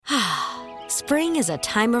Spring is a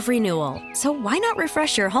time of renewal, so why not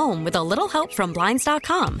refresh your home with a little help from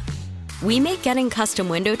Blinds.com? We make getting custom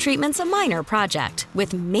window treatments a minor project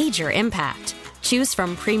with major impact. Choose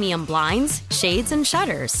from premium blinds, shades, and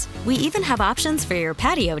shutters. We even have options for your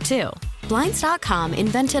patio, too. Blinds.com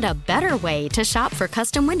invented a better way to shop for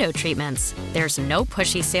custom window treatments. There's no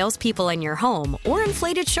pushy salespeople in your home or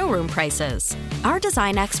inflated showroom prices. Our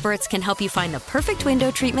design experts can help you find the perfect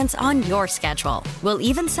window treatments on your schedule. We'll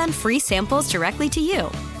even send free samples directly to you.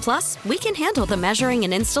 Plus, we can handle the measuring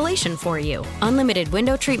and installation for you. Unlimited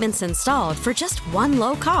window treatments installed for just one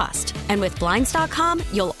low cost. And with Blinds.com,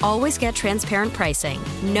 you'll always get transparent pricing.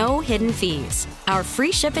 No hidden fees. Our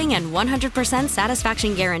free shipping and 100%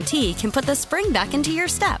 satisfaction guarantee can put the spring back into your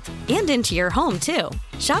step and into your home, too.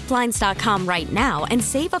 Shop Blinds.com right now and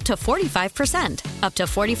save up to 45%. Up to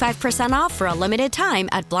 45% off for a limited time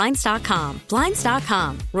at Blinds.com.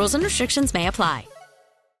 Blinds.com. Rules and restrictions may apply.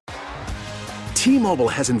 T-Mobile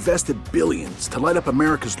has invested billions to light up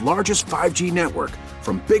America's largest 5G network,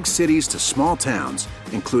 from big cities to small towns,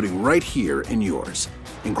 including right here in yours.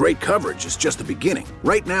 And great coverage is just the beginning.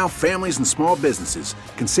 Right now, families and small businesses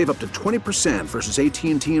can save up to 20% versus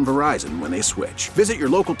AT&T and Verizon when they switch. Visit your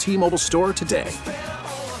local T-Mobile store today.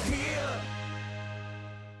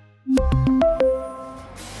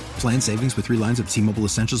 Plan savings with 3 lines of T-Mobile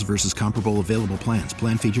Essentials versus comparable available plans.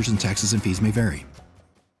 Plan features and taxes and fees may vary.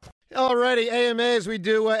 Alrighty, AMAs we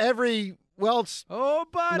do every, well, it's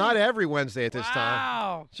buddy. not every Wednesday at this time.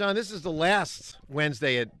 Wow. Sean, this is the last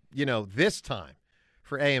Wednesday at, this time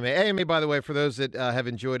for AMA. AMA, by the way, for those that have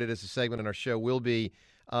enjoyed it as a segment in our show, will be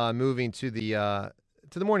moving to the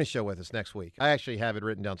morning show with us next week. I actually have it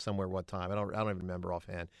written down somewhere what time. I don't even remember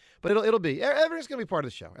offhand. But it'll be, everything's going to be part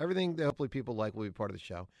of the show. Everything that hopefully people like will be part of the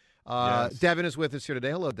show. Yes. Devin is with us here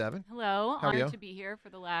today. Hello, Devin. Hello. How are you? Honored to be here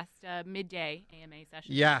for the last midday AMA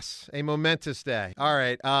session. Yes, a momentous day. All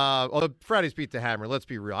right. Although Friday's Beat the Hammer, let's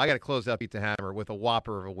be real. I got to close out Beat the Hammer with a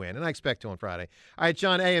whopper of a win, and I expect to on Friday. All right,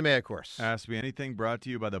 John, AMA, of course. Ask Me Anything, brought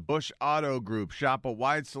to you by the Bush Auto Group. Shop a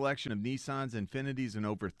wide selection of Nissans, Infinitis, and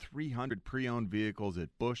over 300 pre-owned vehicles at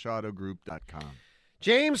bushautogroup.com.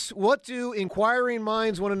 James, what do inquiring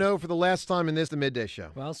minds want to know for the last time in the midday show?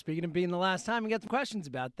 Well, speaking of being the last time, we got some questions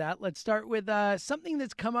about that. Let's start with something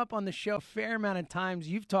that's come up on the show a fair amount of times.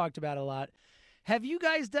 You've talked about a lot. Have you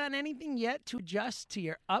guys done anything yet to adjust to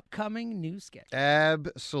your upcoming news schedule?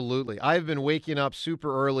 Absolutely. I've been waking up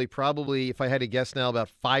super early, probably, if I had to guess now, about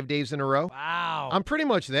 5 days in a row. Wow. I'm pretty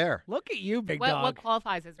much there. Look at you, big What dog.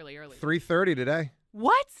 qualifies as really early? 3:30 today.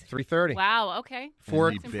 What? 3:30. Wow, okay. Four,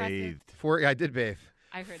 He That's impressive. bathed. I did bathe.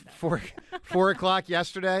 I heard that. 4 o'clock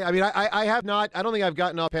yesterday. I mean, I have not. I don't think I've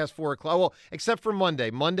gotten up past 4 o'clock. Well, except for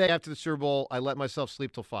Monday. Monday after the Super Bowl, I let myself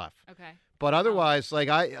sleep till 5. Okay. But otherwise, I'm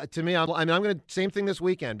going to same thing this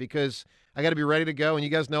weekend because I got to be ready to go. And you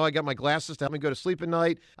guys know I got my glasses to help me go to sleep at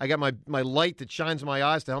night. I got my light that shines in my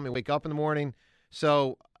eyes to help me wake up in the morning.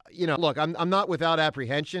 So look, I'm not without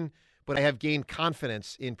apprehension, but I have gained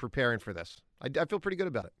confidence in preparing for this. I feel pretty good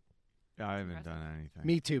about it. I haven't done anything.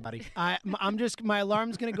 Me too, buddy. I'm just, my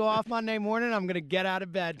alarm's going to go off Monday morning. I'm going to get out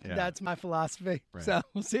of bed. Yeah. That's my philosophy. Right. So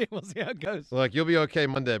we'll see how it goes. Look, you'll be okay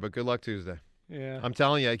Monday, but good luck Tuesday. Yeah. I'm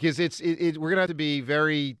telling you, because we're going to have to be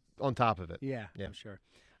very on top of it. Yeah, I'm sure.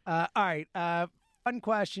 All right. Fun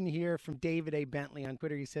question here from David A. Bentley on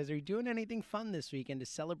Twitter. He says, are you doing anything fun this weekend to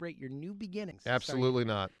celebrate your new beginnings? Absolutely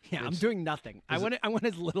not. Yeah, I'm doing nothing. I want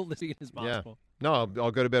as little this weekend as possible. No,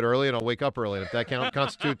 I'll go to bed early and I'll wake up early. And if that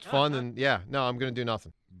constitutes fun, then I'm going to do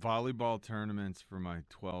nothing. Volleyball tournaments for my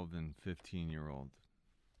 12 and 15-year-old.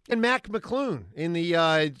 And Mac McClune in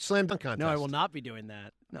the slam dunk contest. No, I will not be doing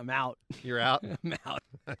that. I'm out. You're out? I'm out.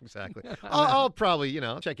 Exactly. I'll probably,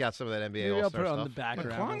 check out some of that NBA Maybe I'll All-Star put it on stuff. the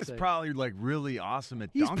background. McClung is probably really awesome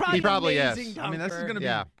at He's dunking. probably He probably is. amazing I mean, this is dunker. going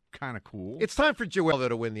to be kind of cool. It's time for Joel, though,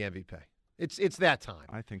 to win the MVP. It's that time.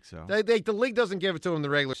 I think so. The league doesn't give it to him in the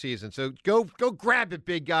regular season, so go grab it,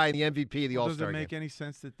 big guy, the MVP of the All-Star Does it game. make any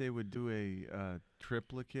sense that they would do a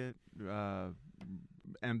triplicate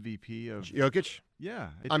MVP of Jokic? Yeah.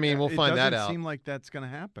 I mean, we'll find that out. It doesn't seem like that's going to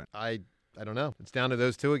happen. I don't know. It's down to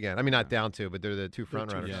those two again. I mean, not down to, but they're the two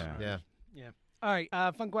front runners. Yeah. Yeah. All right.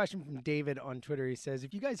 Fun question from David on Twitter. He says,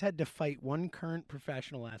 if you guys had to fight one current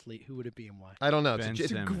professional athlete, who would it be and why? I don't know. Ben It's a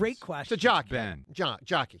It's a Simmons. great It's question. a jockey. Ben.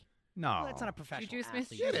 Jockey. No. Well, that's not a professional Juju athlete.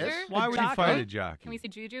 Smith-Schuster? Why would you Jockey? fight a jockey? Can we say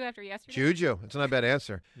Juju after yesterday? Juju. It's not a bad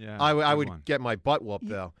answer. Yeah, I good would one. get my butt whooped,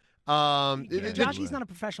 though. Jockey's not a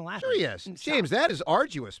professional athlete. Sure he is. In James, soccer. that is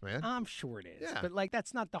arduous, man. I'm sure it is. Yeah. But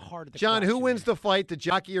that's not the heart of the John, question. who wins the fight, the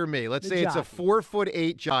jockey or me? Let's The say it's a jockey.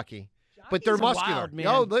 4'8" jockey. but they're Jockeys are muscular. wild, man.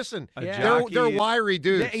 Oh, listen, A Yeah. jockey they're wiry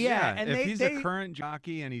dudes. Yeah, and if he's a they- current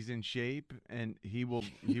jockey and he's in shape, and he will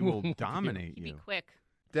dominate He'd be you. quick.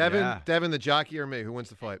 Devin, the jockey, or me? Who wins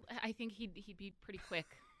the fight? I think he'd be pretty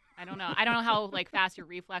quick. I don't know. I don't know how fast your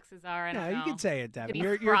reflexes are. I don't know. you can say it, Devin. Could he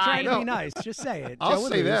You're fry? trying to No. be nice. Just say it. I'll Joe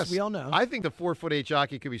would say lose. this. We all know. I think the 4'8"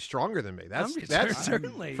 jockey could be stronger than me. That's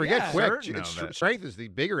certainly. Forget yeah. quick. Certain of it. Strength is the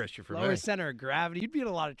bigger issue for Lower me. center of gravity. You'd be in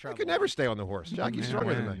a lot of I trouble. could never stay on the horse. Jockey's Yeah,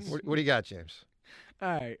 stronger than me. man. What do you got, James? All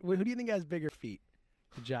right. Well, who do you think has bigger feet?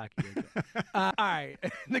 The jockey. All right.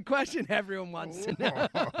 The question everyone wants to know.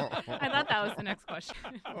 I thought that was the next question.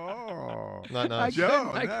 Oh, Not nice.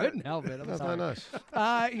 Joe, I that- couldn't help it. I'm That's sorry. not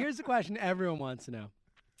nice. Here's the question everyone wants to know.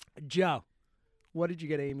 Joe, what did you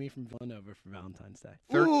get Amy from Villanova for Valentine's Day?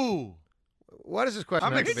 Ooh, What is this question?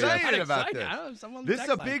 I'm have to be asked? excited about Excited. this. I don't know, someone on This the is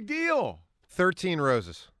a text line. big deal. 13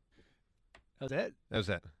 roses. That was it. That was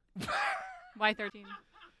it. Why 13?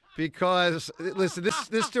 Because listen,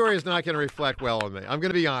 this story is not going to reflect well on me. I'm going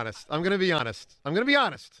to be honest.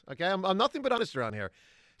 Okay, I'm nothing but honest around here.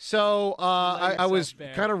 So I yourself was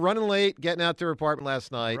bare. kind of running late, getting out to her apartment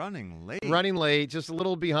last night. Running late. Just a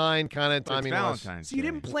little behind, kind of It's timing wise. Valentine's So you Day.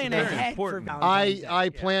 didn't plan Very ahead for important. Valentine's Day. I Yeah.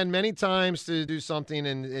 planned many times to do something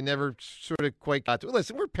and never sort of quite got to it.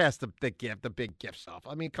 Listen, we're past the big gift stuff.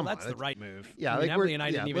 I mean, come Well, on. that's the right move. Yeah, I mean, like Emily and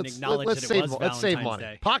I didn't even acknowledge let's that save, it was let's save Valentine's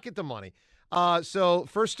money. Day. Pocket the money. So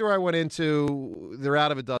first store I went into, they're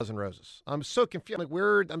out of a dozen roses. I'm so confused. I'm like,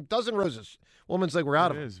 we're a dozen roses. Woman's like, we're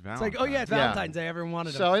out of It them. is It's like, oh yeah, it's Yeah. Valentine's Day. Everyone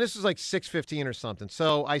wanted So them. and this is like 6:15 or something.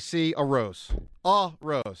 So I see a rose. A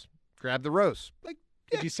rose. Grab the rose. Like,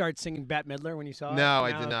 Did you start singing Bette Midler when you saw it? no,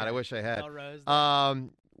 I did not. Okay. I wish I had. Belle Rose.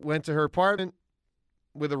 Went to her apartment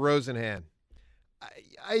with a rose in hand.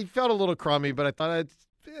 I felt a little crummy, but I thought it's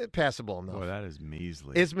passable enough. Boy, that is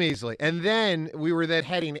measly. It's measly. And then we were then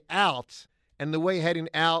heading out, and the way heading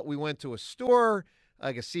out, we went to a store,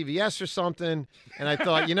 like a CVS or something, and I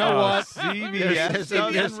thought, you know what? CVS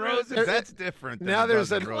There's- roses. there- That's different. Than Now a there's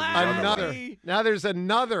dozen roses another. otherwise. Now there's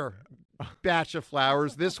another batch of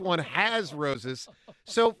flowers. This one has roses.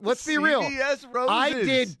 So let's be real. CVS roses. I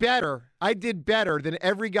did better. I did better than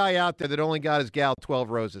every guy out there that only got his gal 12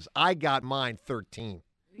 roses. I got mine 13.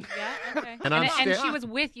 Yeah, okay. And I'm and sta- she was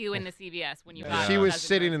with you in the CVS when you Yeah. got She a was dozen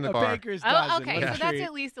sitting roses. in the a car. baker's Oh, dozen. okay. What a So that's treat.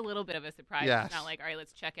 at least a little bit of a surprise. Yes. It's not like, all right,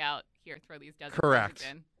 let's check out here, throw these dozen Correct. roses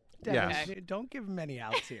in. Devin, Yes. Don't give him any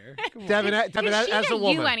outs here. Come on. Devin, Did she as get a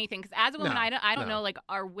woman. you anything? Because as a woman, No, I don't no. know. Like,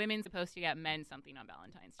 are women supposed to get men something on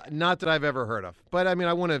Valentine's Day? Not that I've ever heard of. But I mean,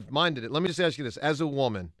 I wouldn't have minded it. Let me just ask you this. As a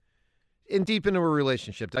woman, deep into a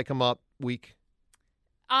relationship, did I come up weak?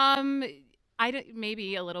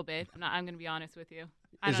 Maybe a little bit. I'm going to be honest with you.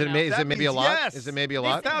 I Is don't it, know. is That it maybe a means lot? yes. Is it maybe a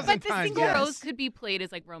lot? It's But the times single yes. rose could be played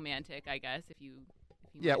as like romantic, I guess, if you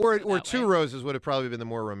Yeah, wanna or put it that two way. roses would have probably been the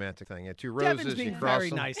more romantic thing. Yeah, two roses. Devin's you being cross very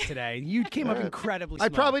them. nice today. You came up incredibly I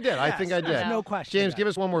smart. probably did. I Yes, think I did. No question. James, about give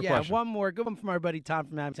us one more it. question. Yeah, one more. Good one from our buddy Tom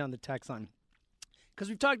from Abington on the text line. Because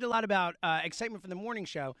we've talked a lot about excitement for the morning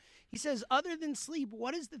show. He says, other than sleep,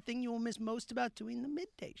 what is the thing you will miss most about doing the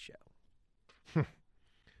midday show?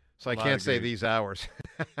 So I Lot can't of say great- these hours.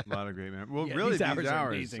 A lot of great men. Well, Yeah, really, these these hours hours are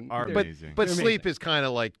amazing. are They're- but amazing. but They're sleep amazing. is kind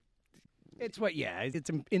of like It's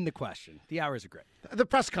in the question. The hours are great. the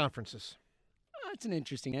press conferences. That's an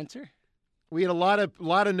interesting answer. We had a lot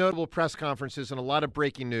of notable press conferences and a lot of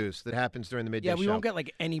breaking news that happens during the midday Yeah, we show. won't get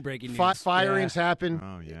like any breaking news. Firings Yeah. happen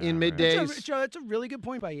Oh, yeah, in right. middays. Joe, that's a really good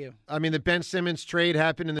point by you. I mean, the Ben Simmons trade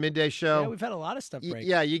happened in the midday show. Yeah, we've had a lot of stuff break.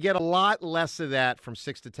 Yeah, you get a lot less of that from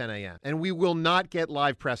 6 to 10 a.m. And we will not get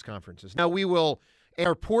live press conferences. Now, we will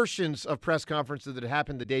air portions of press conferences that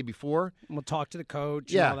happened the day before. We'll talk to the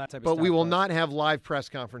coach and all that type of but stuff. we will not have live press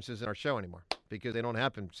conferences in our show anymore because they don't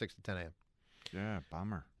happen 6 to 10 a.m. Yeah,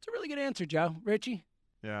 bummer. It's a really good answer, Joe. Richie?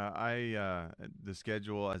 Yeah, the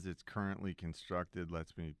schedule as it's currently constructed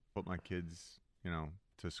lets me put my kids,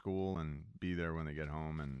 to school and be there when they get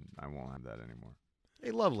home, and I won't have that anymore.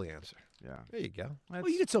 A lovely answer. Yeah. There you go. Well,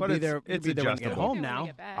 you could still But be it's- there. It's be there when you get adjustable. home When now. we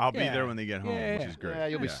get back. I'll be Yeah. there when they get home, Yeah, which yeah. is great. Yeah,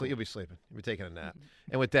 you'll be sleeping. You'll be taking a nap.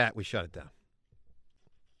 And with that, we shut it down.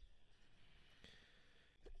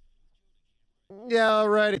 Yeah, all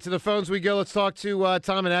right. To the phones we go. Let's talk to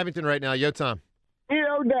Tom in Abington right now. Yo, Tom.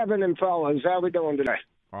 Yo, Devin and fellas, how we doing today?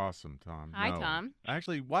 Awesome, Tom. Hi, No. Tom.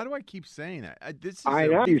 Actually, why do I keep saying that? This is I a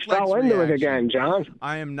know you reflex fell into it reaction. again, John.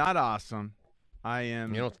 I am not awesome. I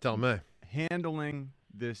am You don't have to tell me. handling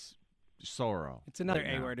this sorrow. It's another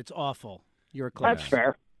right A now. word. It's awful. You're close. That's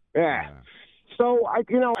fair. Yeah. So,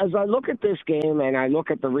 as I look at this game and I look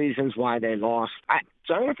at the reasons why they lost,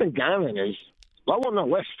 Jonathan Gannon is low on the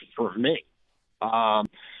list for me.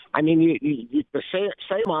 I mean, the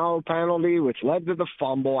Seumalo penalty, which led to the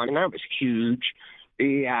fumble, I mean, that was huge.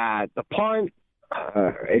 The punt,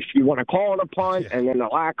 if you want to call it a punt, and then the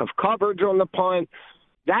lack of coverage on the punt,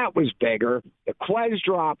 that was bigger. The Quez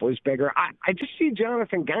drop was bigger. I just see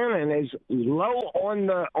Jonathan Gannon as low on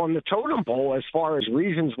the totem pole as far as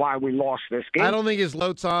reasons why we lost this game. I don't think he's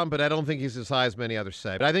low, Tom, but I don't think he's as high as many others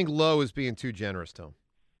say. But I think low is being too generous to him.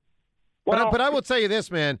 Well, but I will tell you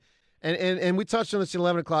this, man, and we touched on this at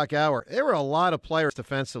 11 o'clock hour. There were a lot of players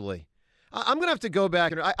defensively. I'm going to have to go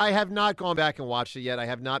back. And I have not gone back and watched it yet. I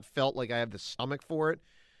have not felt like I have the stomach for it.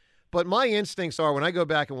 But my instincts are when I go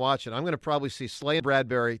back and watch it, I'm going to probably see Slay and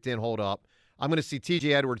Bradbury didn't hold up. I'm going to see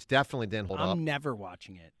T.J. Edwards definitely didn't hold up. I'm never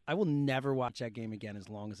watching it. I will never watch that game again as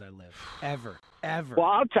long as I live. Ever.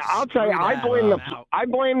 Well, I'll tell you, I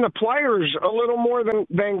blame the players a little more than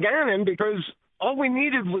Gannon because all we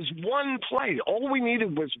needed was one play. All we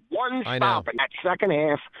needed was one stop in that second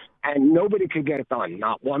half, and nobody could get it done.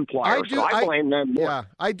 Not one player. I blame them more. Yeah,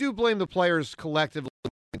 I do blame the players collectively.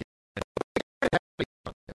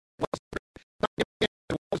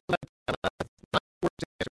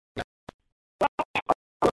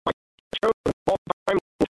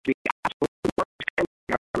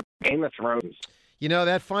 Game of Thrones. You know,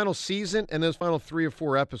 that final season and those final 3 or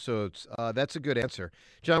 4 episodes, that's a good answer.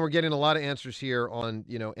 John, we're getting a lot of answers here on,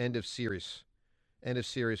 end of series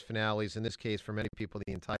finales, in this case, for many people,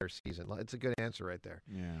 the entire season. It's a good answer right there.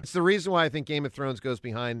 Yeah. It's the reason why I think Game of Thrones goes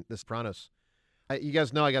behind The Sopranos. You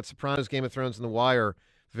guys know I got Sopranos, Game of Thrones, and The Wire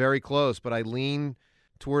very close, but I lean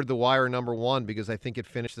toward The Wire number 1 because I think it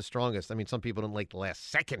finished the strongest. I mean, some people didn't like the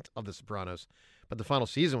last second of The Sopranos, but the final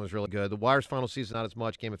season was really good. The Wire's final season, not as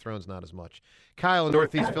much. Game of Thrones, not as much. Kyle in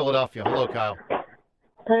Northeast Philadelphia. Hello, Kyle.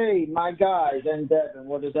 Hey, my guys, and Devin,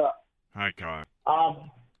 what is up? Hi, Kyle.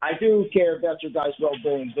 I do care about your guys'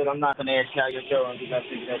 well-being, but I'm not going to ask how you're doing because I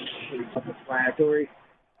think that's pretty self-explanatory.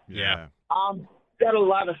 Yeah. Got a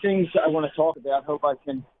lot of things I want to talk about. Hope I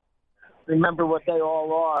can remember what they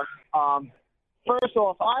all are. First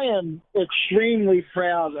off, I am extremely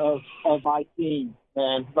proud of my team,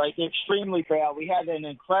 man. Like, extremely proud. We had an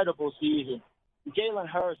incredible season. Jalen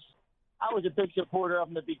Hurts, I was a big supporter of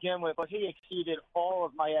him to begin with, but he exceeded all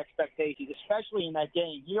of my expectations, especially in that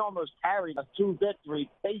game. He almost carried us to victory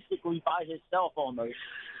basically by himself almost,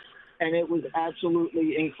 and it was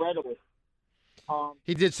absolutely incredible.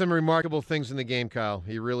 He did some remarkable things in the game, Kyle.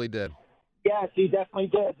 He really did. Yes, he definitely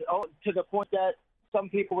did, to the point that some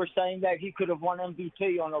people were saying that he could have won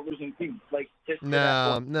MVP on a losing team.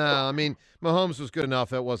 No. I mean, Mahomes was good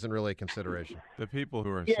enough. That wasn't really a consideration. The people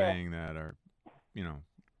who are saying that are,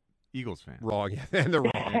 Eagles fans. Wrong, and they're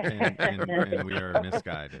wrong. and we are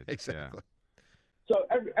misguided. Exactly. Yeah. So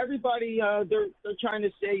everybody, they're trying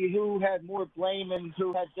to say who had more blame and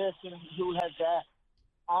who had this and who had that.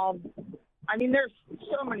 I mean, there's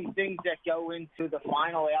so many things that go into the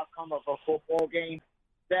final outcome of a football game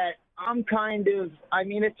that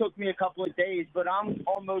it took me a couple of days, but I'm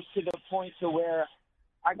almost to the point to where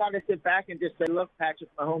I got to sit back and just say, look, Patrick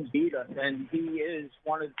Mahomes beat us, and he is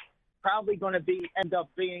probably going to end up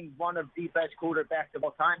being one of the best quarterbacks of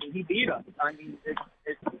all time, and he beat us. I mean, it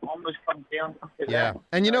almost comes down to that.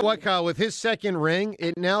 And you know what, Kyle? With his second ring,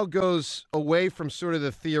 it now goes away from sort of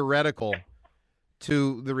the theoretical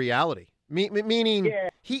to the reality. Meaning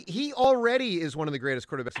he already is one of the greatest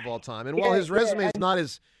quarterbacks of all time. And while his resume is not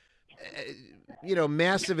as,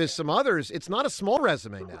 massive as some others, it's not a small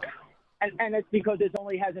resume now. And it's because it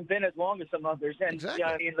only hasn't been as long as some others. And,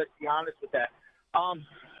 exactly. Let's be honest with that.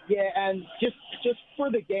 And just for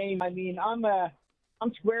the game, I mean, I'm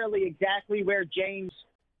squarely exactly where James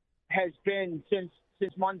has been since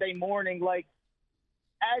Monday morning. Like,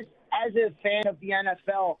 as a fan of the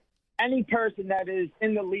NFL, any person that is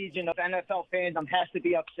in the legion of NFL fandom has to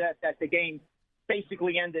be upset that the game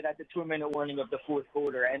basically ended at the 2-minute warning of the fourth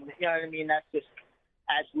quarter. And, you know what I mean? That's just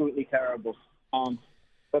absolutely terrible.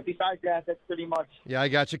 But besides that, that's pretty much. Yeah, I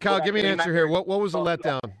got you. Kyle, give me an answer here. What was the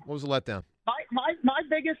letdown? What was the letdown? My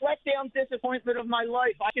biggest letdown disappointment of my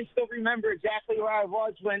life, I can still remember exactly where I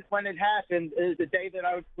was when it happened, is the day that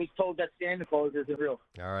I was told that Santa Claus isn't real.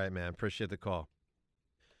 All right, man. Appreciate the call.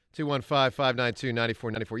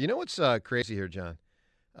 215-592-9494. You know what's crazy here, John?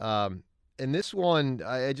 In this one,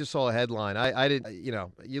 I just saw a headline. I did,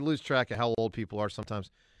 you lose track of how old people are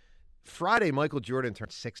sometimes. Friday, Michael Jordan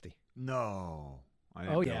turned 60. No. I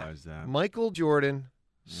didn't realize that. Michael Jordan,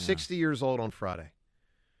 60 years old on Friday.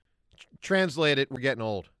 Translate it, we're getting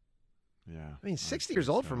old. Yeah. I mean, 60 years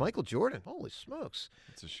old for Michael Jordan. Holy smokes.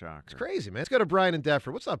 It's a shocker. It's crazy, man. Let's go to Brian in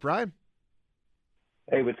Deptford. What's up, Brian?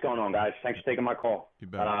 Hey, what's going on, guys? Thanks for taking my call. You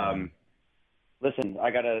bet. Listen, I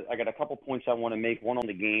got a couple points I want to make. One on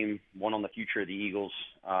the game, one on the future of the Eagles.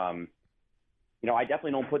 I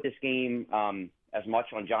definitely don't put this game as much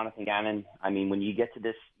on Jonathan Gannon. I mean, when you get to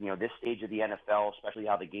this, this stage of the NFL, especially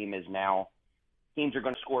how the game is now, teams are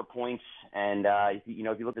going to score points. And if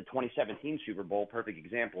you look at the 2017 Super Bowl, perfect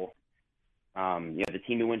example. The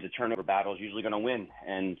team who wins the turnover battle is usually going to win,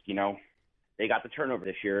 and they got the turnover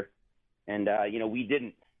this year, and we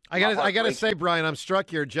didn't. I gotta say, Brian, I'm struck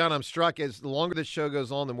here. John, I'm struck. As the longer this show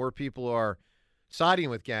goes on, the more people are siding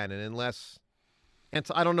with Gannon, and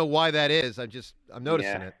I don't know why that is. I'm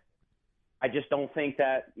noticing it. I just don't think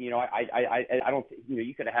that I don't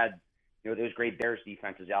you could have had those great Bears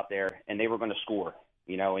defenses out there, and they were going to score.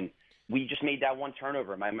 And we just made that one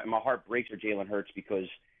turnover. My heart breaks for Jalen Hurts because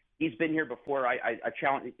he's been here before. I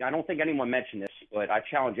challenge. I don't think anyone mentioned this, but I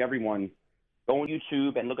challenge everyone: go on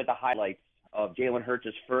YouTube and look at the highlights of Jalen Hurts'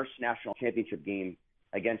 first national championship game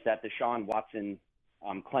against that Deshaun Watson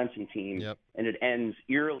Clemson team, Yep. And it ends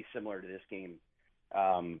eerily similar to this game,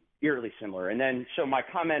 eerily similar. And then, so my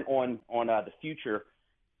comment on the future,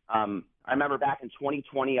 I remember back in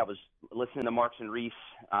 2020, I was listening to Marks and Reese,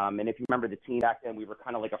 and if you remember the team back then, we were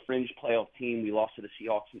kind of like a fringe playoff team. We lost to the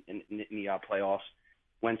Seahawks in the playoffs.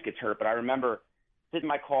 Wentz gets hurt, but I remember sitting in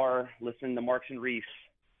my car listening to Marks and Reese.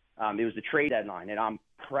 It was the trade deadline, and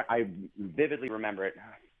I vividly remember it.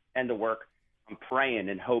 End of work. I'm praying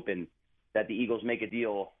and hoping that the Eagles make a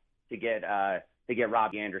deal to get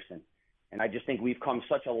Robbie Anderson. And I just think we've come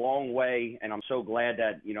such a long way, and I'm so glad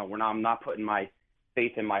that I'm not putting my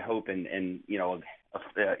faith and my hope in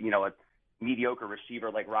a mediocre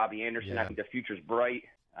receiver like Robbie Anderson. Yeah. I think the future's bright.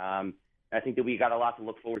 I think that we got a lot to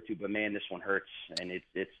look forward to, but man, this one hurts, and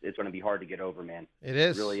it's going to be hard to get over, man. It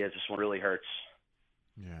is. It really is. This one really hurts.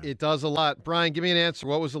 Yeah. It does a lot. Brian, give me an answer.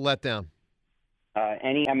 What was the letdown?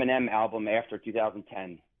 Any Eminem album after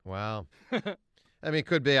 2010. Wow. I mean, it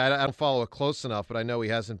could be. I don't follow it close enough, but I know he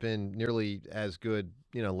hasn't been nearly as good,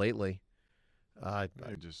 lately.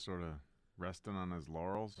 Just sort of resting on his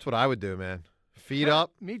laurels. That's what I would do, man. Feet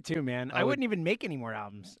up. Me too, man. I wouldn't even make any more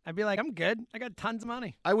albums. I'd be like, I'm good. I got tons of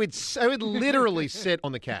money. I would literally sit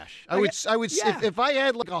on the cash. If I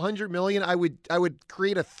had like $100 million, I would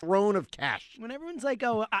create a throne of cash. When everyone's like,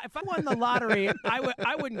 "Oh, if I won the lottery,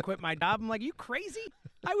 I wouldn't quit my job." I'm like, "You crazy?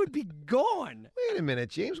 I would be gone." Wait a minute,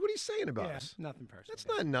 James. What are you saying about us? Nothing personal. That's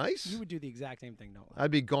not nice. You would do the exact same thing, don't lie.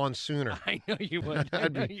 I'd be gone sooner. I know you would.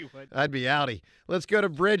 You would. I'd be outie. Let's go to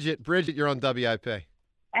Bridget. Bridget, you're on WIP.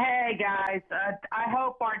 Hey, guys. I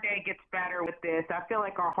hope our day gets better with this. I feel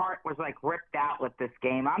like our heart was, ripped out with this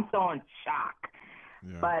game. I'm so in shock.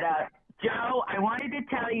 Yeah. But, Joe, I wanted to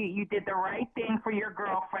tell you, you did the right thing for your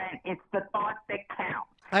girlfriend. It's the thought that counts.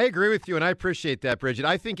 I agree with you, and I appreciate that, Bridget.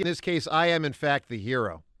 I think in this case, I am, in fact, the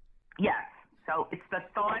hero. Yes. So it's the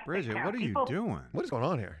thought Bridget, that counts. what are you doing? What is going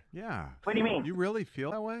on here? Yeah. What do you mean? You really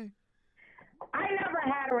feel that way? I never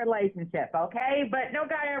had a relationship, okay? But no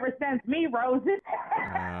guy ever sends me roses.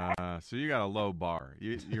 So you got a low bar.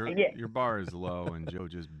 Your bar is low, and Joe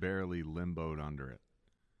just barely limboed under it.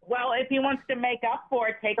 Well, if he wants to make up for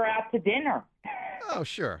it, take her out to dinner. Oh,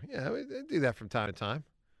 sure. Yeah, we do that from time to time.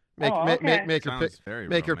 Okay. Make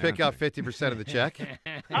her pick up 50% of the check.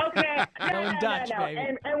 Okay. Going Dutch,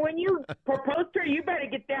 baby. And when you propose to her, you better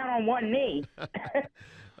get down on one knee.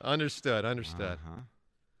 Understood.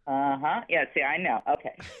 Yeah, see, I know.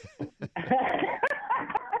 Okay.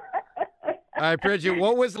 All right, Bridget,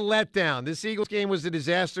 what was the letdown? This Eagles game was a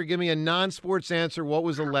disaster. Give me a non-sports answer. What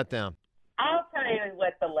was the letdown? I'll tell you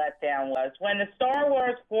what the letdown was. When the Star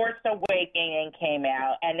Wars Force Awakening came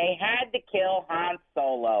out and they had to kill Han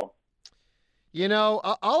Solo.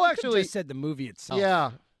 I'll actually... just said the movie itself.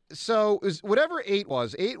 Yeah. So whatever 8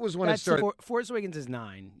 was when it started. Force Awakens is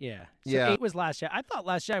 9. Yeah. So Yeah. 8 was Last Jedi. I thought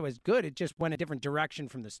Last Jedi was good. It just went a different direction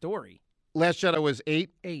from the story. Last Jedi was 8?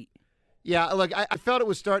 8. Yeah, look, I felt it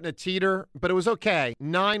was starting to teeter, but it was okay.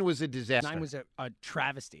 9 was a disaster. 9 was a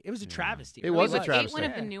travesty. It was a travesty. It was a Was travesty. 8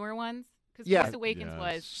 one of the newer ones? Because Yeah. Force Awakens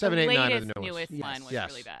was 7, the 8, 9 are the latest, new ones. newest one was Yes.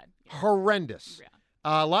 really bad. Yeah. Horrendous. Yeah.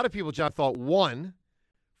 A lot of people, John, thought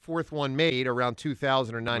fourth one made around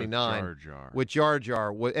 2000 or 99 with Jar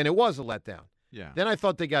Jar, and it was a letdown. Yeah. Then I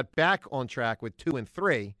thought they got back on track with 2 and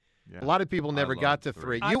 3. Yeah. A lot of people never I got to loved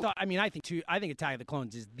 3. I think Attack of the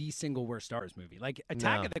Clones is the single worst Star Wars movie. Like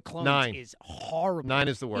Attack No. of the Clones 9. is horrible. 9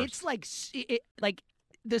 is the worst. It's like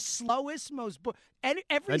the slowest, most and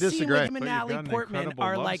every I scene disagree. with him and But you've Natalie got an Portman incredible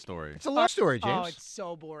are love like story. It's a love story, James. Oh, it's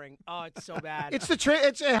so boring. Oh, it's so bad. It's the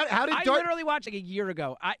how did I literally watched a year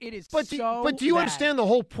ago. It is But do you bad. understand the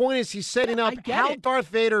whole point is he's setting up I get how it. Darth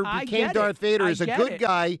Vader I became get Darth it. Vader I is a get good it.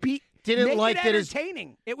 guy didn't Make like it that his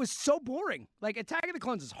entertaining. It was so boring. Like Attack of the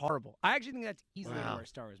Clones is horrible. I actually think that's easily the Wow. worst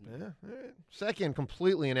Star Wars movie. Yeah, all right. Second,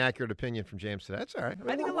 completely inaccurate opinion from James today. That's all right.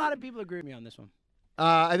 I think a lot of people agree with me on this one.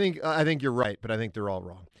 I think you're right, but I think they're all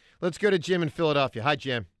wrong. Let's go to Jim in Philadelphia. Hi,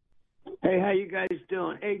 Jim. Hey, how you guys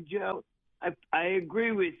doing? Hey, Joe, I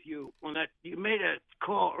agree with you on that. You made a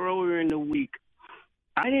call earlier in the week.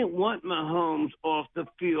 I didn't want Mahomes off the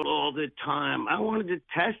field all the time. I wanted to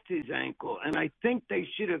test his ankle, and I think they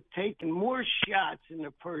should have taken more shots in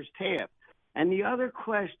the first half. And the other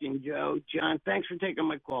question, Joe, John, thanks for taking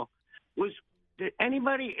my call, was did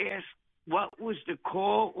anybody ask what was the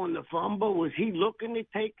call on the fumble? Was he looking to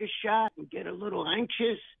take a shot and get a little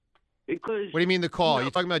anxious? Because What do you mean the call? Are you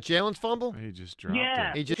talking about Jalen's fumble? He just dropped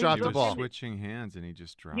Yeah. it. He just dropped He the was ball. switching hands, and he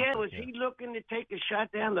just dropped yeah, it. was he looking to take a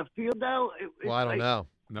shot down the field though? Well, I don't know.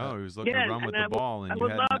 No, he was looking to run with and the ball, and I you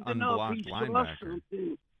would had love an to know if unblocked he saw linebacker.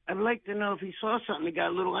 something. I'd like to know if he saw something that got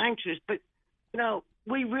a little anxious. But,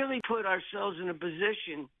 we really put ourselves in a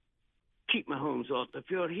position to keep Mahomes off the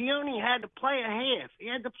field. He only had to play a half. He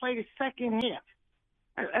had to play the second half.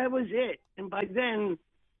 That was it. And by then,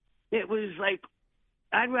 it was like,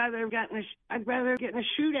 I'd rather have get in a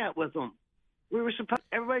shootout with them.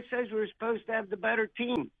 Everybody says we were supposed to have the better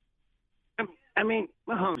team. I mean,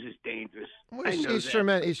 Mahomes is dangerous. Well, I know he's that.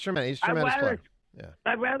 tremendous. He's tremendous. He's a tremendous player. Yeah.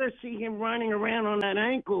 I'd rather see him running around on that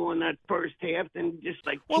ankle in that first half than just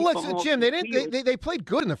like. Well, keep let's, him off Jim. the They didn't. field. They played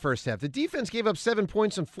good in the first half. The defense gave up 7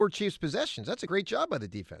 points on 4 Chiefs possessions. That's a great job by the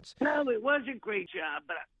defense. No, it was a great job,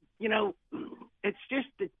 but it's just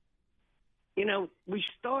that. We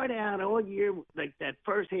start out all year like that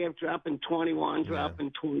first half dropping 21,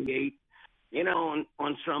 dropping 28.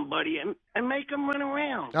 On somebody and make them run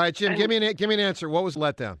around. All right, Jim. And- Give me an answer. What was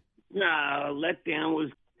letdown? No, letdown was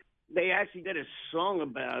they actually did a song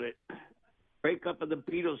about it. Breakup of the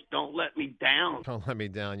Beatles, Don't Let Me Down. Don't let me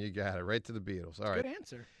down. You got it. Right to the Beatles. All right. Good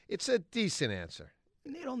answer. It's a decent answer.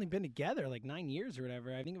 And they'd only been together like 9 years or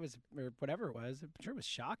whatever. I think it was, or whatever it was. I'm sure it was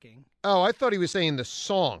shocking. Oh, I thought he was saying the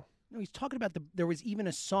song. No, he's talking about there was even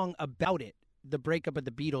a song about it. The breakup of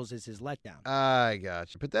the Beatles is his letdown. I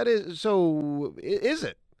got you. But that is so. Is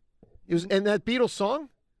it? It was, and that Beatles song.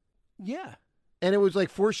 Yeah. And it was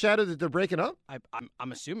like foreshadowed that they're breaking up.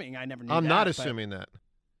 I'm assuming. I never knew. I'm that, not but assuming that.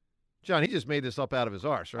 John, he just made this up out of his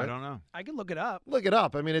arse, right? I don't know. I can look it up. Look it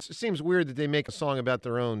up. I mean, it seems weird that they make a song about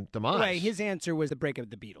their own demise. Anyway, his answer was the breakup of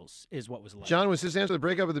the Beatles is what was left. John, was his answer the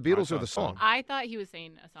breakup of the Beatles or the song? I thought he was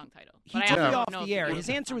saying a song title. He but I told me also off don't know the if air. he His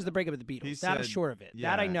was. answer was the breakup of the Beatles. He That I'm said- sure of it.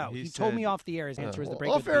 yeah, that I know. he He told me said- off the air his answer was the All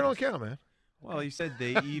breakup of the fair Beatles. don't count, man. Well, he said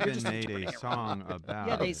they even made a song about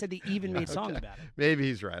Yeah, they it. said they even made song about it. Maybe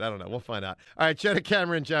he's right. I don't know. We'll find out. All right, Jenna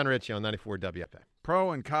Cameron, John Ritchie on 94 WFA.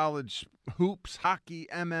 Pro and college hoops, hockey,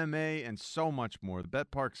 MMA, and so much more. The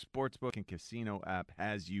BetPark Sportsbook and Casino app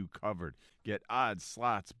has you covered. Get odds,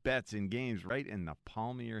 slots, bets, and games right in the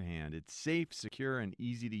palm of your hand. It's safe, secure, and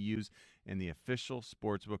easy to use, and the official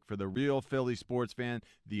sportsbook for the real Philly sports fan,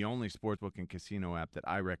 the only sportsbook and casino app that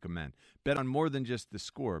I recommend. Bet on more than just the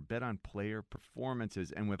score. Bet on player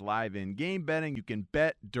performances, and with live in-game betting, you can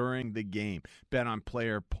bet during the game. Bet on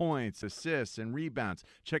player points, assists, and rebounds.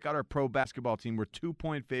 Check out our pro basketball team. We're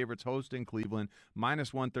 2-point favorites hosting Cleveland,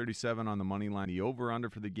 minus 137 on the money line. The over-under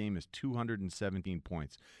for the game is 217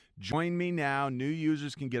 points. Join me now. New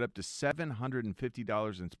users can get up to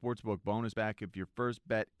 $750 in Sportsbook bonus back if your first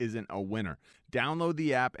bet isn't a winner. Download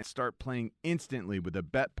the app and start playing instantly with the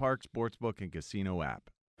BetPark Sportsbook and Casino app.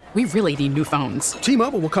 We really need new phones.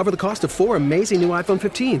 T-Mobile will cover the cost of 4 amazing new iPhone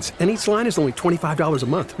 15s, and each line is only $25 a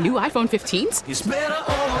month. New iPhone 15s? It's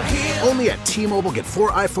better over here. Only at T-Mobile, get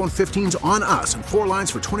 4 iPhone 15s on us and 4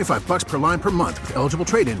 lines for $25 per line per month with eligible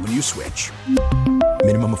trade-in when you switch.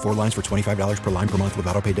 Minimum of 4 lines for $25 per line per month with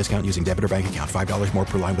autopay discount using debit or bank account. $5 more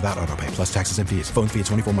per line without autopay, plus taxes and fees. Phone fee at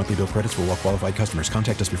 24 monthly bill credits for well-qualified customers.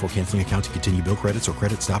 Contact us before canceling account to continue bill credits or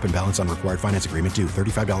credit stop and balance on required finance agreement due.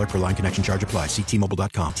 $35 per line connection charge applies. See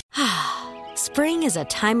T-Mobile.com. Spring is a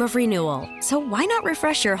time of renewal, so why not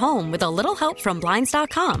refresh your home with a little help from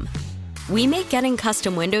Blinds.com? We make getting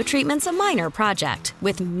custom window treatments a minor project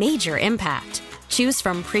with major impact. Choose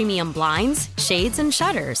from premium blinds, shades, and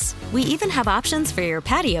shutters. We even have options for your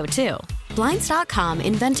patio, too. Blinds.com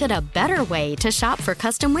invented a better way to shop for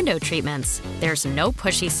custom window treatments. There's no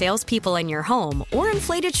pushy salespeople in your home or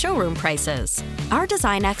inflated showroom prices. Our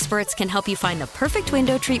design experts can help you find the perfect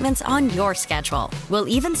window treatments on your schedule. We'll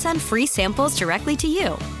even send free samples directly to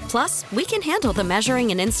you. Plus, we can handle the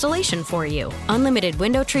measuring and installation for you. Unlimited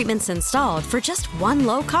window treatments installed for just one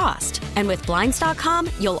low cost. And with Blinds.com,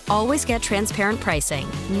 you'll always get transparent pricing.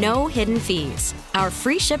 No hidden fees. Our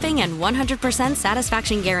free shipping and 100%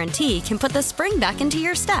 satisfaction guarantee can put the spring back into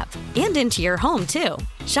your step and into your home, too.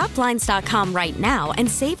 Shop Blinds.com right now and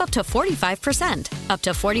save up to 45%. Up to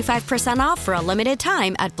 45% off for a limited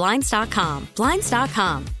time at Blinds.com.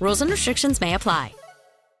 Blinds.com. Rules and restrictions may apply.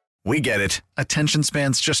 We get it. Attention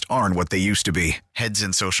spans just aren't what they used to be. Heads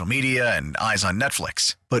in social media and eyes on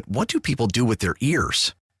Netflix. But what do people do with their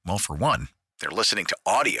ears? Well, for one, they're listening to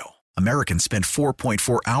audio. Americans spend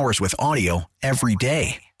 4.4 hours with audio every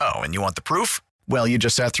day. Oh, and you want the proof? Well, you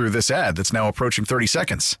just sat through this ad that's now approaching 30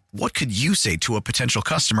 seconds. What could you say to a potential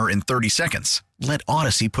customer in 30 seconds? Let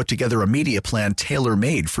Odyssey put together a media plan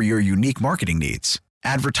tailor-made for your unique marketing needs.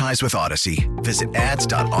 Advertise with Odyssey. Visit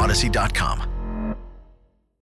ads.odyssey.com.